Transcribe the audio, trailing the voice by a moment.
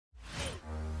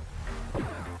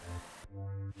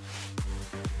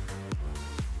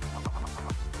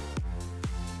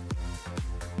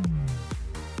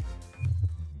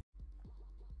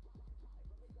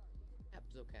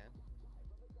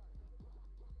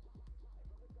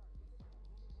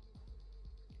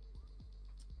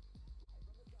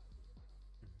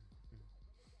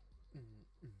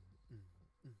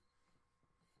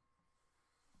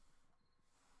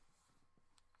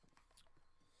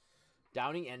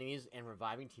Downing enemies and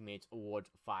reviving teammates awards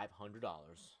 $500.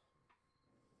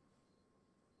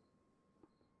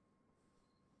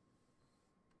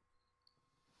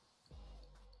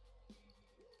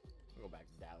 Go back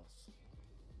to Dallas.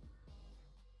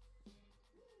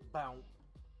 Bow,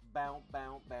 bow,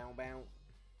 bow, bow, bow.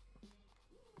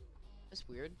 That's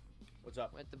weird. What's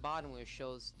up? At the bottom where it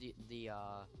shows the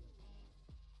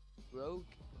rogue,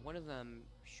 one of them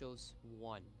shows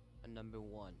a number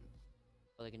 1.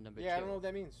 Or like a number 2. Yeah, I don't know what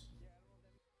that means.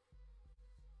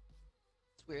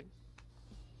 It's weird.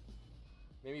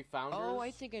 Maybe founders? Oh,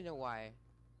 I think I know why.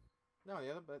 No,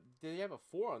 the other, but they have a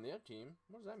 4 on their team.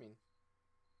 What does that mean?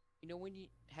 You know, when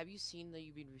have you seen that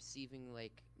you've been receiving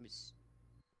like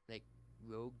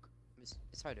rogue?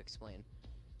 It's hard to explain.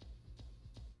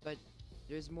 But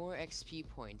there's more XP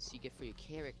points you get for your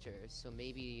character, so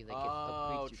maybe like it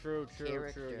upgrades your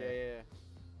character.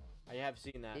 Yeah. I have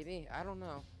seen that. Maybe, I don't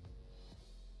know.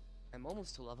 I'm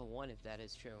almost to level 1 if that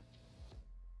is true.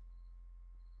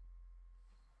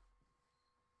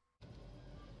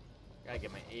 Gotta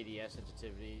get my ADS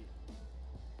sensitivity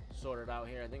sorted out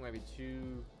here. I think it might be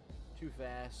too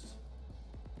fast.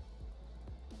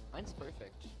 Mine's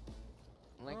perfect.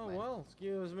 Like oh mine. well,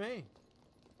 excuse me.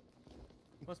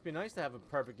 Must be nice to have a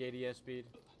perfect ADS speed.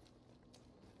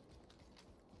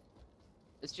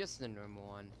 It's just the normal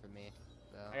one for me,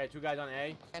 though. I got 2 guys on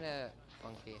A. Kinda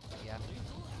funky, yeah.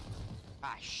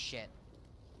 Ah, shit.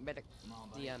 Medic,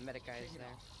 the medic guy is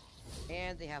there.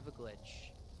 And they have a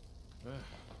glitch.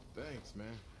 Thanks,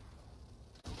 man.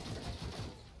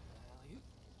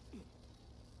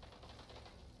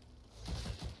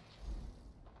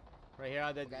 Right here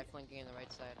on the Guy flanking on the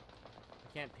right side.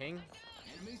 I can't ping.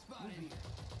 Enemy spotted.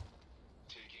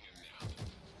 Taking a nap.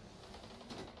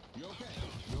 You okay?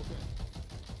 You okay?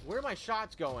 Where are my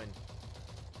shots going?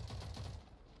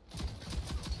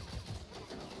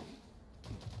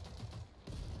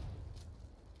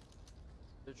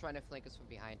 They're trying to flank us from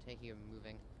behind, taking you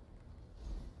moving.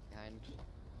 Behind.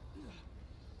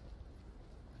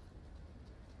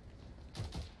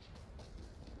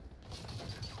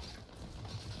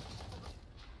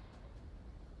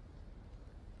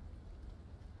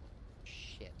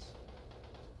 Shit.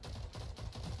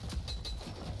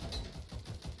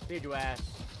 Feed your ass.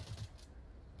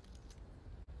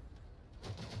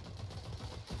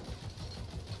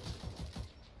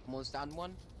 Almost down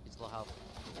one. It's low health.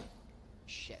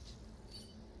 Shit.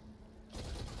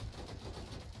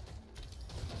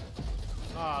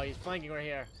 Oh, he's flanking right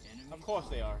here. Of course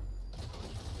they are.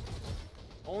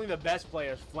 Only the best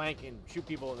players flank and shoot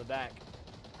people in the back.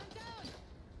 I'm down.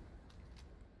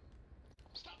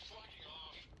 Stop slacking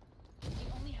off. We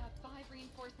only have 5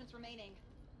 reinforcements remaining.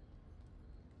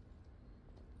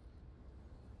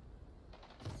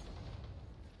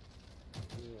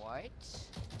 What?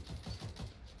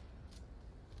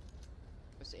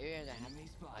 This area that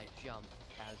I jump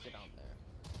has it on there.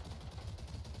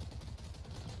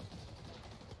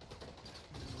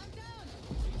 I'm down.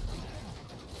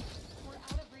 We're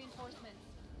out of reinforcements.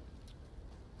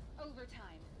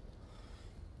 Overtime.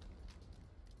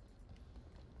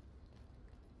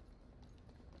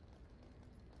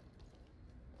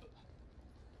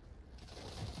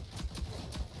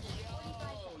 Yo,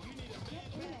 you need a Get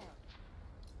in there.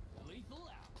 lethal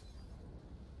out.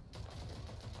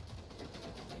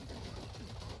 I'm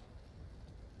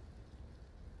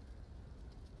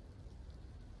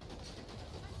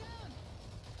down.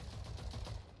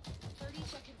 30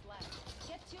 seconds left.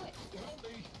 Get to it. Help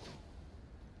me.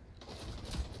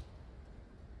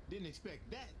 Didn't expect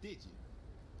that, did you?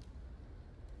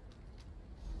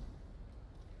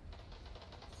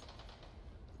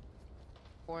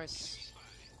 Of course,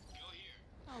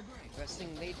 Oh, great. best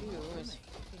thing they do is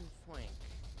fucking flank.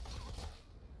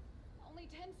 Only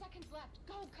 10 seconds left.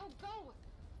 Go, go, go.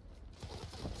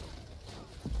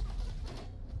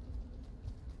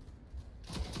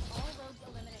 All rogues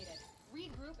eliminated.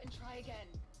 Regroup and try again.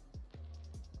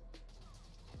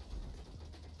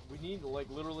 We need, like,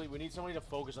 literally, we need somebody to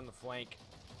focus on the flank.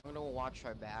 I'm gonna watch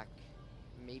our back.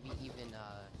 Maybe even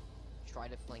try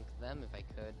to flank them if I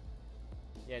could.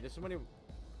 Yeah, just somebody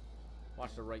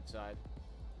watch the right side.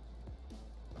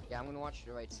 Yeah, I'm gonna watch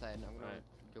the right side and I'm gonna Alright.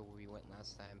 go where we went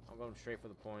last time. I'm going straight for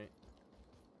the point.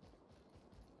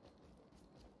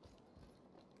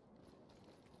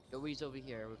 Nobody's over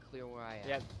here. We're clear where I am.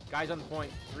 Yeah, guys on the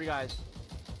point. 3 guys.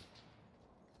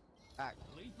 Alright.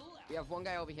 Lethal out. We have one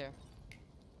guy over here.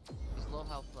 He's low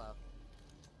health though.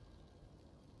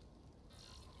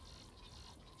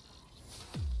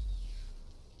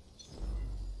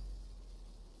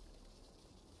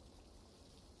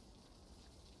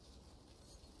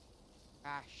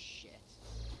 Ah, shit.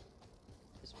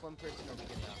 one person over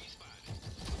here now.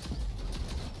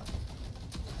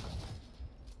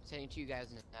 Sending to you guys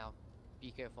now.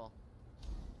 Be careful.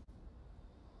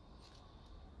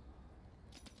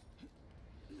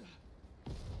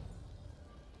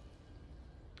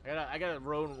 I got a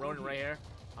Ronin right here.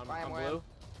 I'm blue.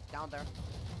 Down there.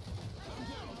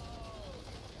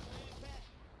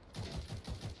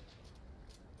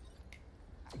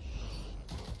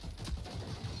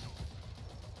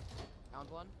 Found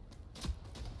one.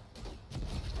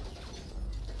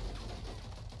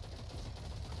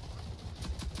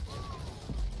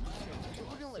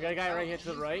 We got a guy right here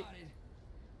to the right.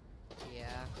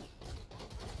 Yeah.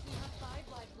 We have 5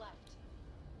 lives left.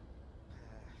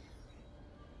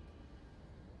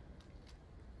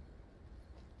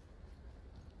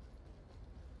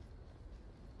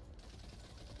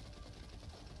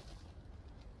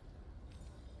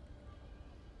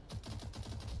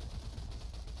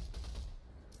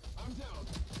 I'm down.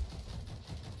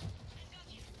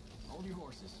 Hold your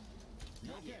horses.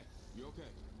 You okay? You okay?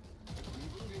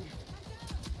 Rebooting.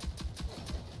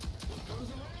 What goes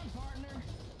around, partner?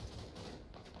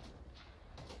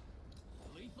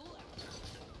 Lethal out.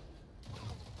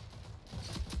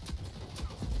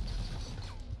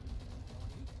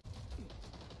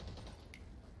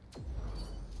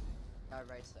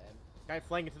 Right side. Guy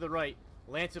flanking to the right.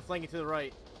 Lancer flanking to the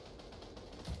right.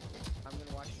 I'm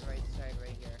gonna watch the right side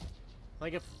right here.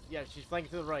 Flanking. Yeah, she's flanking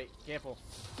to the right. Careful.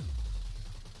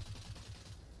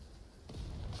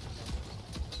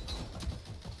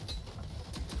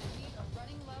 We are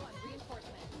running low on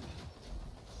reinforcement.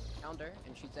 Found her,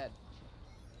 and she's dead.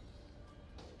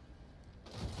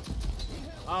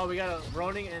 Oh, we got a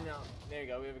Ronin and there you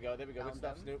go. There we go. There we go. Good Found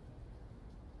stuff, them. Snoop.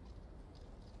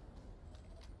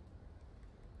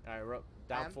 All right, we're up.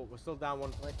 Down Am. full. We're still down 4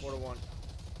 to 1. We're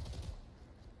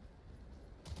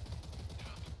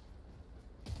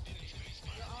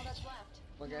all that's left.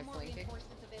 One No guy more flanking.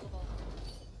 reinforcements available.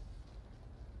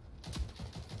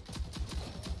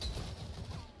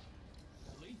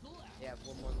 Lethal out. Yeah,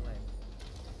 one more away.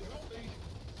 Help me.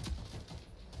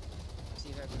 See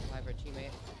if I can revive our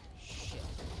teammate. Shit.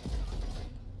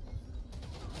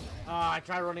 Ah, I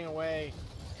tried running away.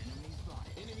 Enemy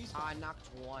spotted. Enemy spotted. Ah, I knocked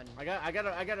one. I got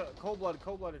a cold-blooded.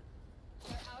 We're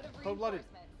out of Cold-blooded.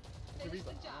 reinforcements. Finish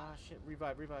the job. Ah, shit.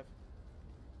 Revive. To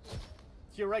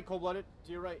your right, cold-blooded.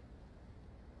 To your right.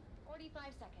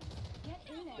 45 seconds. Get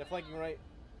in there. They're flanking right.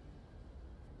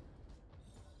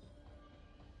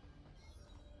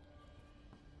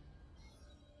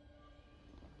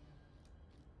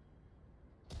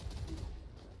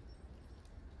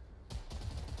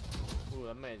 Ooh,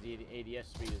 that man's ADS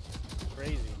speed is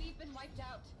crazy. We've been wiped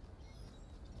out.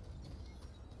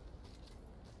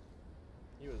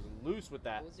 He was loose with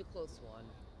that. That was a close one.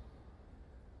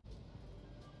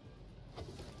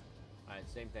 Alright,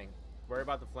 same thing. Worry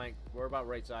about the flank. Worry about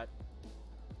right side.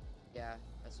 Yeah,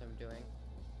 that's what I'm doing.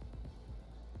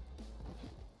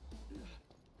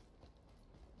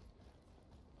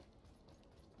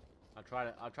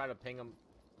 I'll try to ping him.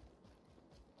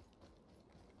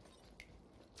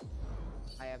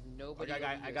 I have nobody. I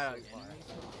got over here a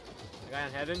so far. guy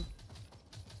on heaven.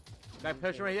 Guy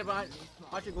pushing right here behind.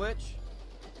 Watch a glitch.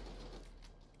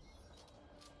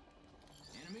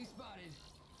 Enemy spotted.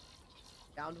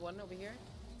 Downed one over here.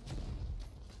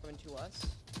 Coming to us.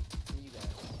 And you guys.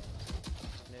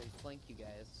 I'm gonna flank you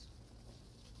guys.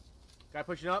 Guy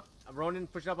pushing up. Ronin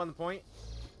pushing up on the point.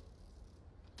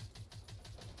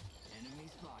 Enemy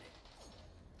spotted.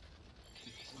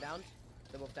 Down.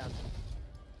 They're both down.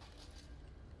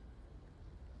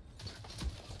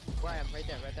 Where I am, right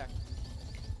there.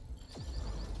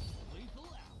 Lethal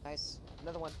out. Nice.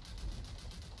 Another one.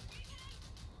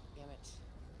 Damn it.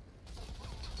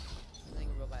 I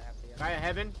think a robot after you. Guy at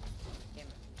heaven. Damn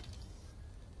it.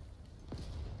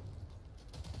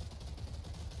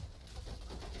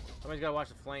 Somebody's gotta watch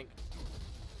the flank.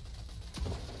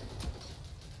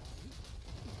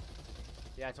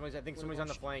 Yeah, I think somebody's on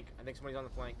the flank. I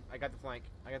got the flank.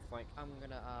 I'm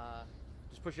gonna,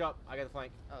 Just push up. I got the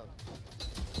flank. oh.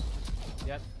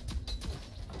 Yep.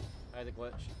 I had the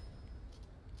glitch.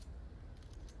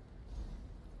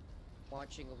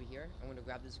 Watching over here. I'm gonna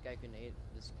grab this grenade.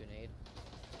 Use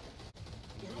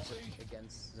it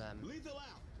against them. Lethal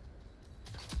out.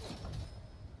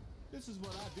 This is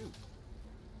what I do.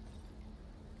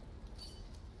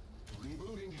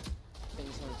 Rebooting. I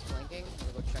think someone's flanking. I'm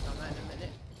gonna go check on that in a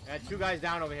minute. I had 2 guys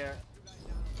down over here.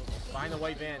 Behind the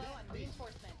white van. Low on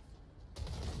reinforcements.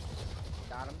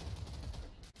 Got him.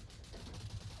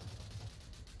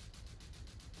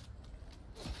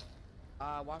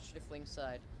 Watch the flank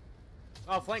side.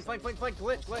 Oh, flank.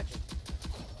 Glitch.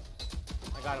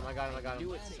 I I got him, I got him, I got him.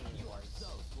 Do it soon. You are so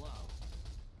slow.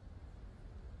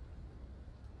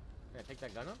 Can I take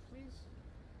that gun up, please?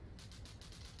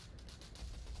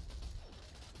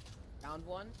 Found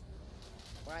one.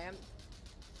 Where I am.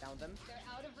 Found them. They're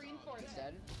out of reinforcements.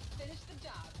 Dead. Finish the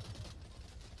job.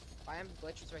 I am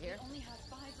glitches right here. We only have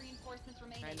 5 reinforcements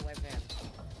remaining. Behind the left hand.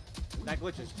 That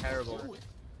glitch is terrible.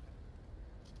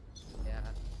 Yeah.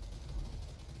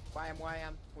 Where I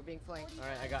am. We're being flanked.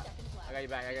 Alright, I got you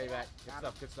back, I got you back. Good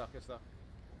stuff, good stuff, good stuff.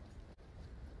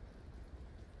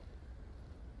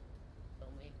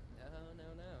 Only. No.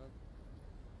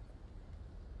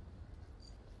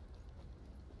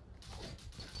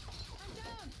 I'm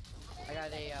down. I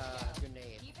got a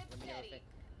grenade. Keep it Let me know if steady. it.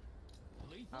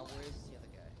 Lethal Where's the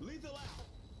other guy? Lethal out.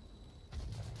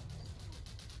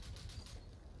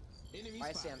 Enemy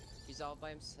Why spotted. Sam? He's all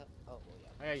by himself. Oh, well, yeah.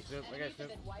 I got you, Soup, I got you, Enemies have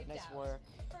Soup. been wiped Nice out. work.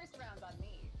 First round on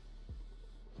me.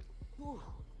 Whew.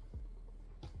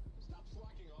 Stop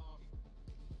slacking off.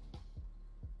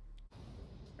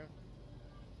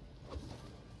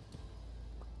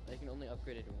 I can only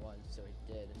upgrade it once, so it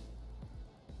did.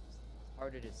 It's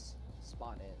harder to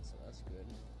spot it, so that's good.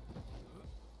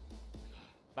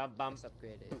 Bum bum. Next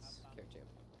upgrade is character.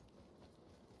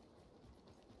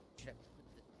 Should I put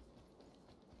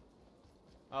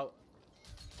Oh,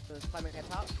 so it's climbing at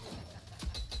top?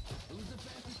 Who's the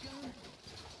fastest gunner?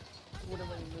 Wouldn't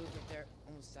let me move right there.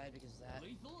 Almost died because of that.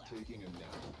 Lethal out. Taking him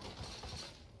down.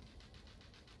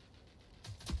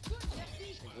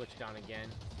 I glitched down again.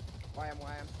 Why am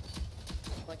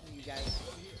flanking you guys.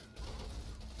 Over here.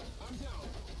 I'm down.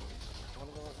 I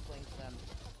wanna go flank them.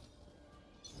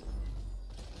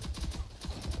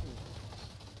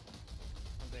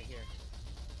 I'm right here.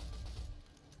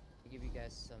 I'll give you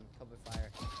guys some cover fire.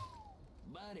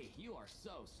 Buddy, you are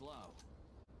so slow.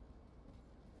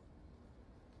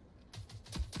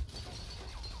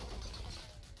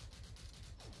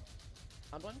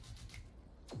 Found one?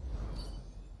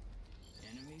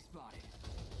 Enemy spotted.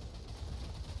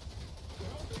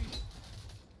 Help me.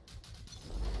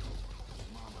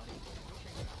 Come on, buddy.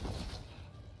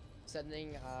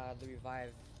 Sending the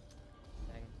revive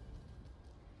thing.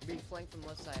 We're being flanked from the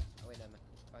left side. Oh wait a minute.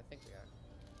 Oh, I think we are.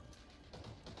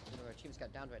 One of our teams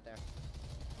got downed right there.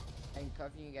 I'm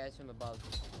covering you guys from above.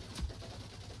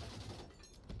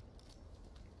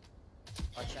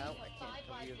 Watch out, I can't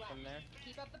cover you from there.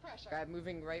 Keep up the pressure. Guy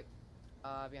moving right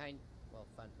behind, well,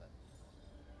 front, but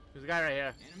There's a guy right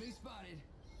here. Enemy spotted.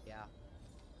 yeah.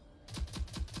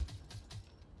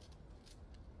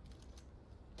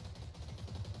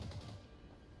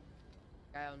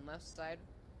 Guy on left side.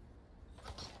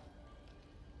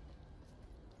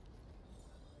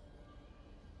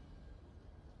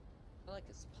 I like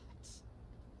his spots.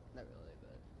 Not really,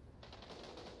 but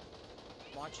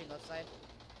watching left side.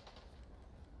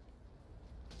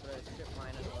 Put a strip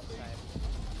mine on the left side.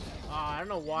 I don't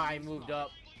know why I moved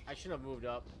up. I should have moved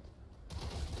up.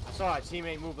 I saw our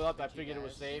teammate move up. I figured it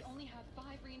was safe. We only have 5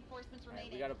 reinforcements Alright,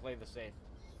 remaining. we gotta play the safe.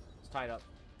 It's tied up.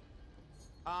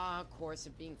 Of course,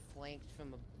 I'm being flanked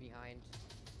from behind.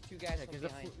 Two guys Yeah, from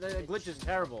because behind. the glitch is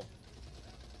terrible.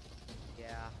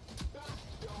 Yeah.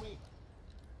 Show me.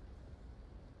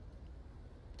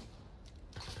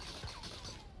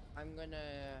 I'm gonna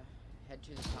head to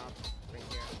the top right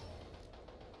here.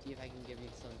 See if I can give you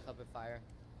some cover fire.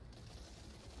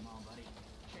 Come on, buddy.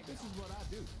 This is what I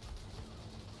do.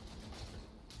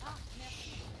 Ah,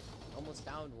 merci. Almost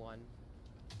downed one.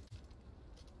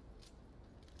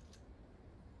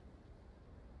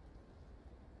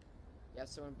 Yeah,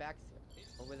 someone back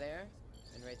over there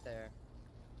and right there.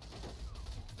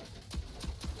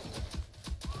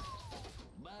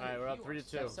 Alright, we're up 3 to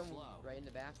 2. Got someone right in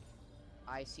the back.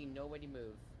 I see nobody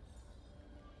move.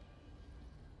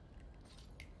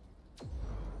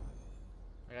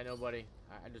 I got nobody.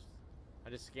 I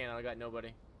just scanned. I got nobody.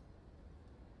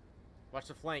 Watch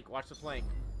the flank. Watch the flank.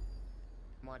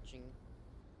 I'm watching.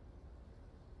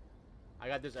 I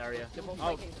got this area. They're both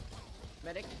Oh, flanking.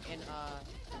 Medic and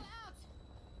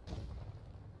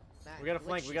we got a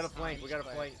flank. We got a flank. We got a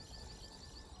flank.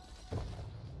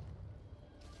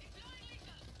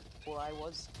 Well, I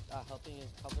was helping his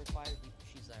cover fire.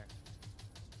 She's there.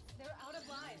 They're out of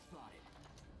lives. Spotted.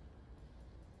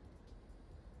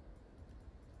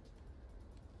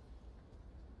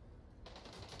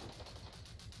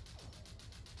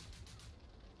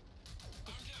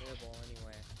 Terrible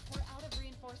anyway. We're out of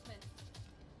reinforcements.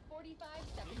 45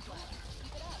 seconds left.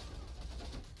 Keep it up.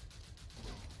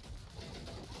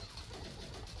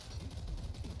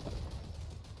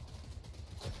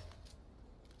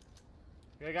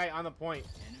 We got a guy on the point.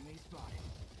 Enemy spotted.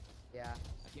 Yeah.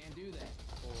 I can't do that.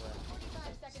 We'll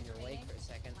 45 see seconds your leg remaining. for a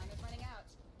second. Time is running out.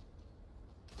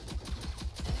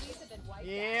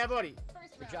 Yeah, buddy.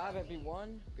 First Good round job, eliminated.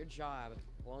 everyone. Good job.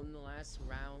 Won the last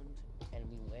round, and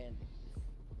we win.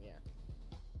 Yeah.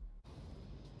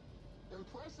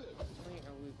 Impressive. Which point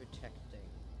are we protecting?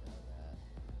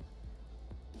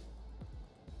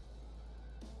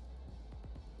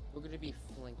 We're gonna be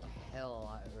flanked the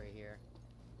hell out right here.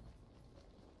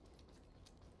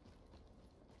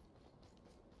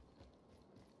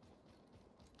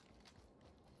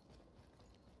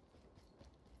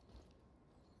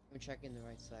 We're checking the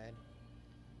right side.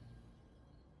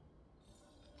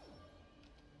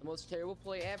 The most terrible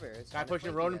play ever. It's Guy trying to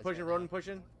pushing, flank you Ronin guys pushing, right Ronin now.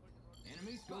 pushing.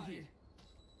 Enemy spotted.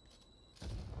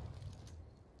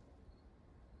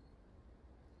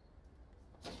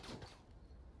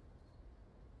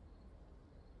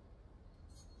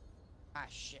 Ah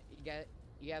shit!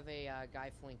 You have a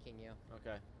guy flanking you.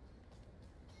 Okay.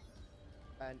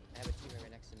 I have a teammate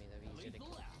right next to me. That'd be easier to Lethal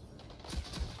kill. out.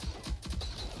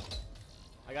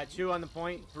 I got 2 on the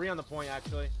point, 3 on the point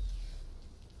actually.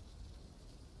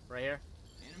 Right here.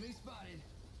 Enemy spotted.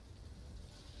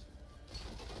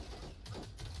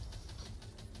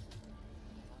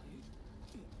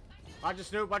 Watch the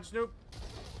Snoop, watch the Snoop.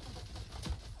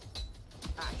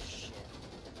 Ah shit!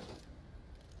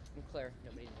 I'm clear.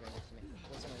 Nobody's right next to me.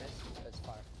 What's some of this? Oh, it's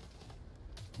far.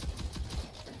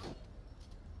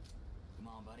 Come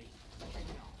on, buddy. Take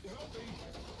it on. Help me.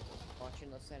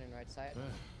 Watching left side and right side.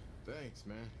 Thanks,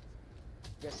 man.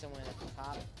 There's someone at the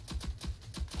top.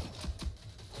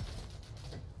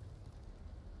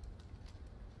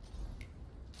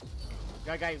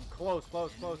 Got a guy close,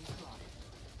 close, close. Enemy spotted.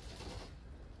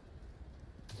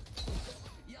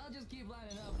 Y'all just keep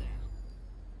lining up now.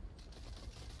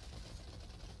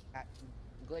 At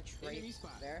glitch right Enemy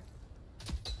spot. there.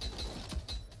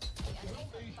 The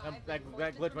enemy has 5 That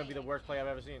reinforcements glitch might be the remaining. worst play I've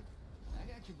ever seen. I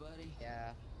got you, buddy.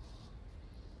 Yeah.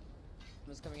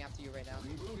 Someone's coming after you right now.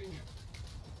 Rebooting.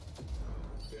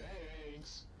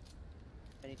 Thanks.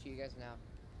 I need to you guys now.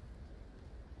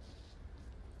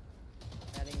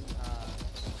 Adding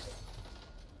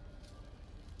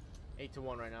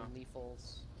 8-1 right now.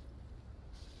 lethals.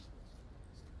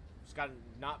 Just gotta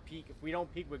not peek. If we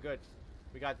don't peek, we're good.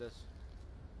 We got this.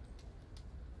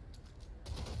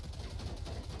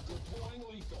 Deploying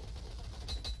lethal.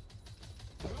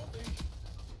 Help me.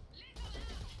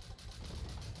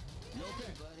 You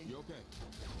okay, buddy? You okay?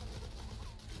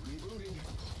 Rebooting.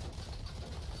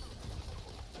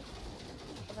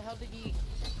 How the hell did he?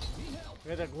 Need help. We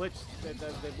had the glitch,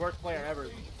 the worst player ever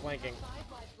flanking.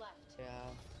 5 lives left.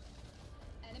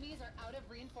 Yeah. Enemies are out of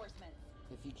reinforcements.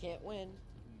 If you can't win,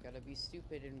 you gotta be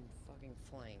stupid and fucking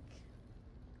flank.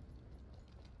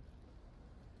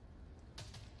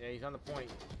 Yeah, he's on the point.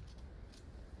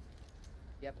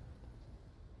 Yep.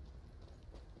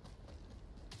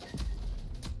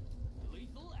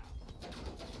 Lethal out.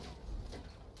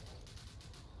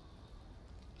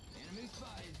 Enemy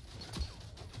spotted.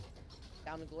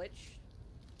 Down the glitch.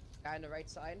 Guy on the right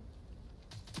side.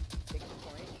 Take the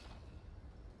point.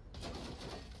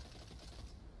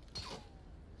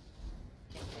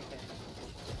 Can't take it.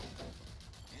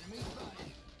 Enemy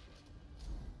spotted.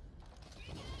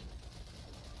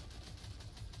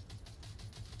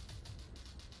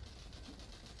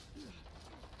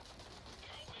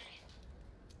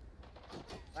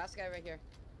 Last guy right here.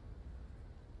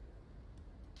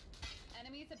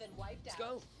 Enemies have been wiped Let's out.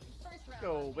 go. First round.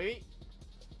 Go, baby.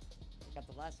 Got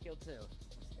the last kill too.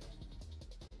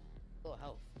 Full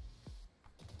health.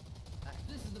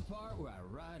 This is the part where I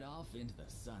ride off into the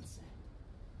sunset.